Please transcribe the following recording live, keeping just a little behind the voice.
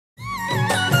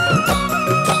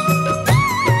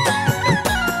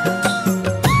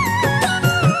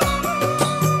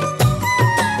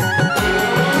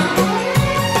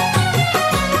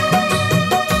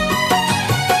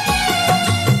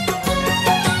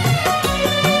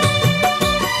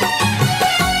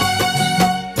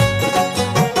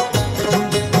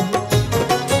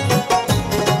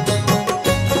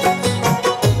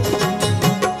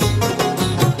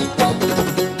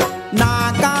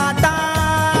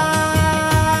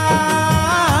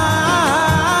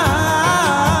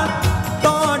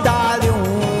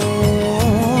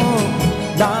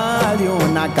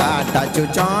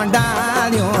चुचों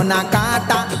डालियों ना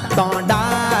काटा, तो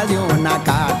डालियों ना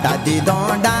काटा, दीदों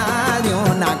डालियों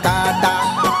ना काटा,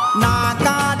 ना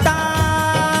काटा,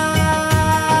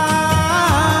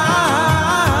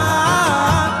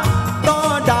 तो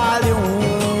डालियों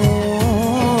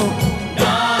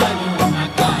ना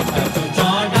काटा,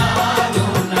 चुचों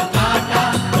डालियों ना काटा,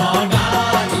 तो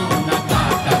डालियों ना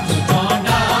काटा, चुचों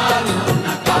डालियों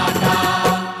ना काटा।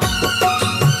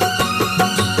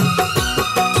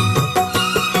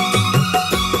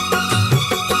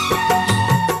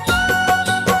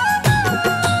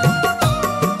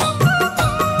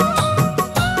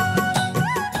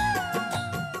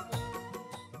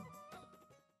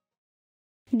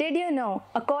 Did you know,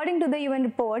 according to the UN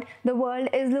report, the world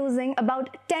is losing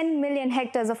about 10 million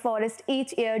hectares of forest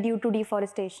each year due to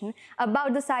deforestation,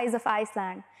 about the size of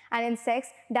Iceland, and insects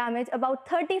damage about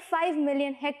 35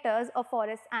 million hectares of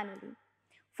forests annually.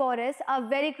 Forests are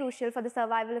very crucial for the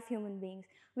survival of human beings.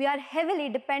 We are heavily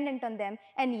dependent on them,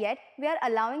 and yet we are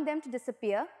allowing them to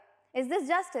disappear. Is this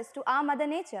justice to our Mother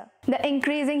Nature? The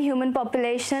increasing human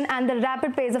population and the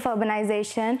rapid pace of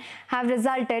urbanization have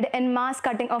resulted in mass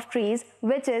cutting of trees,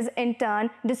 which is in turn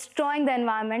destroying the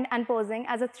environment and posing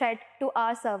as a threat to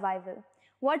our survival.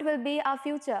 What will be our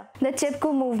future? The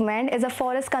Chipko movement is a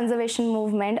forest conservation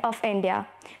movement of India.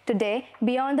 Today,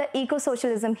 beyond the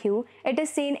eco-socialism hue, it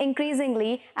is seen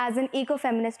increasingly as an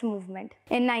eco-feminist movement.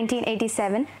 In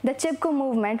 1987, the Chipko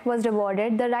movement was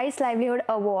awarded the Rice Livelihood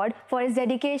Award for its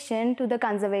dedication to the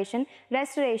conservation,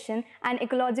 restoration, and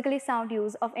ecologically sound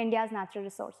use of India's natural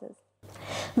resources.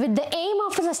 With the aim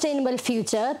of a sustainable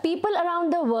future, people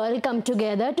around the world come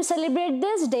together to celebrate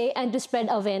this day and to spread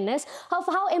awareness of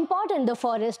how important the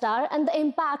forests are and the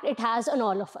impact it has on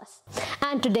all of us.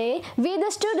 And today, we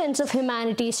the students of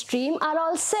Humanities Stream are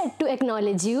all set to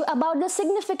acknowledge you about the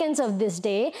significance of this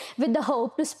day with the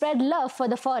hope to spread love for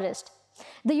the forest.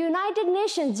 The United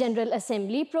Nations General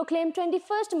Assembly proclaimed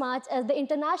 21st March as the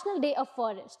International Day of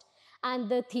Forest. And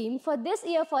the theme for this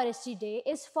year Forestry Day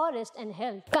is Forest and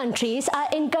Health. Countries are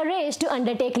encouraged to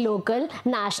undertake local,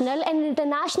 national and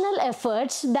international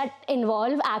efforts that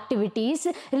involve activities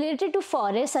related to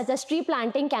forests such as tree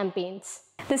planting campaigns.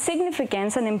 The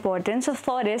significance and importance of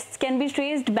forests can be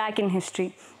traced back in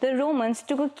history. The Romans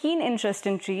took a keen interest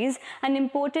in trees and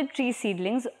imported tree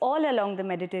seedlings all along the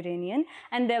Mediterranean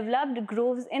and developed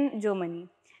groves in Germany.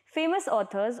 Famous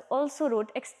authors also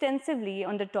wrote extensively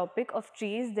on the topic of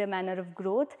trees, their manner of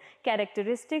growth,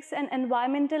 characteristics, and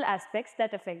environmental aspects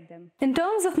that affect them. In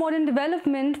terms of modern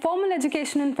development, formal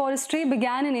education in forestry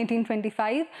began in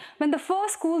 1825 when the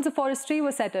first schools of forestry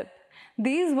were set up.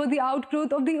 These were the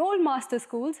outgrowth of the old master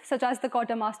schools, such as the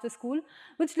Cotta Master School,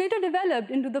 which later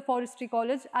developed into the Forestry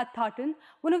College at Thaten,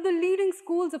 one of the leading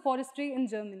schools of forestry in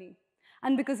Germany.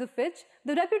 And because of which,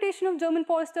 the reputation of German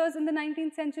foresters in the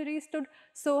 19th century stood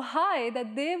so high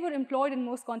that they were employed in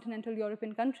most continental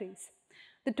European countries.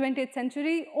 The 20th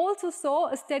century also saw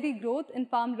a steady growth in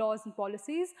farm laws and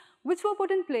policies, which were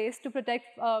put in place to protect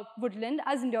woodland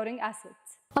as enduring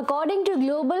assets. According to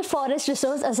Global Forest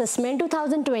Resource Assessment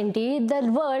 2020,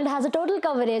 the world has a total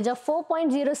coverage of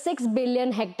 4.06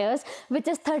 billion hectares, which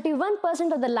is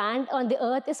 31% of the land on the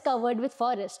earth is covered with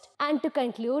forest. And to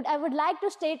conclude, I would like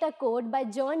to state a quote by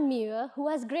John Muir, who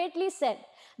has greatly said,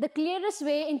 "The clearest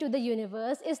way into the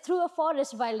universe is through a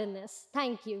forest wilderness."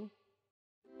 Thank you.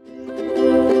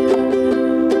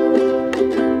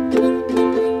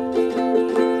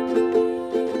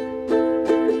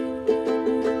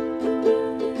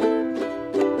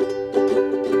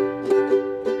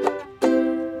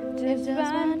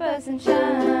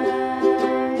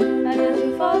 Sunshine, I just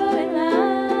will follow in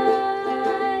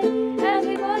line as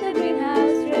we board the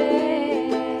greenhouse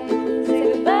train.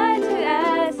 Say goodbye to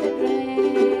acid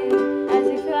rain as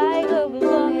we fly global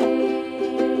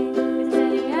longing. We're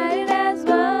standing right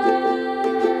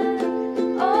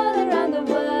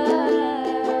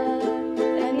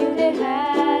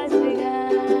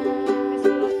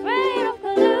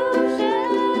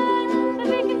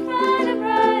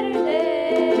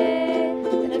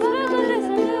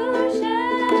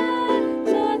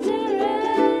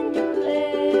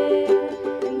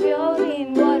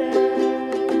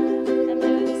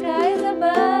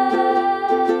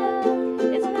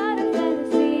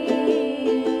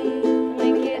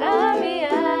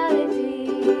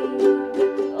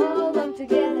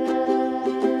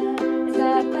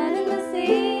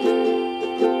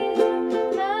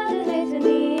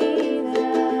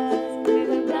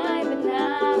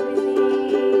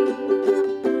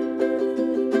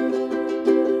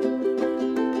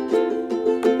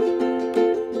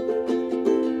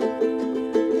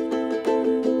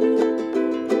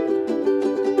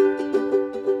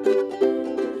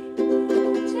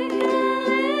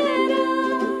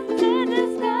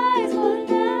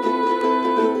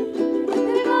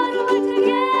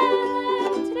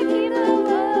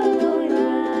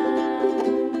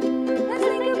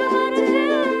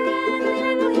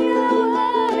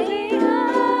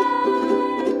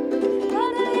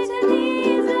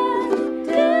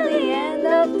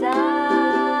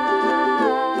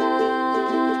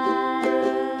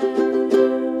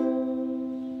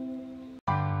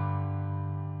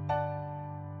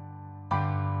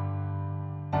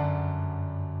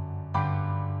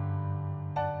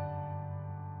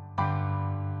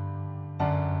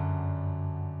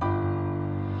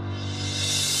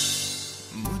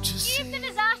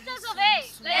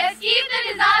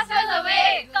disasters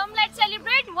away. Come, let's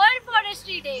celebrate World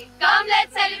Forestry Day. Come,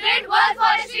 let's celebrate World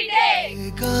Forestry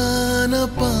Day. गाना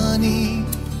पानी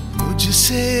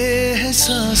मुझसे है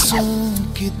सांसों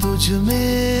की तुझ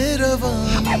में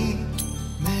रवानी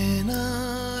मैं ना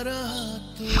रहा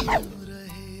तो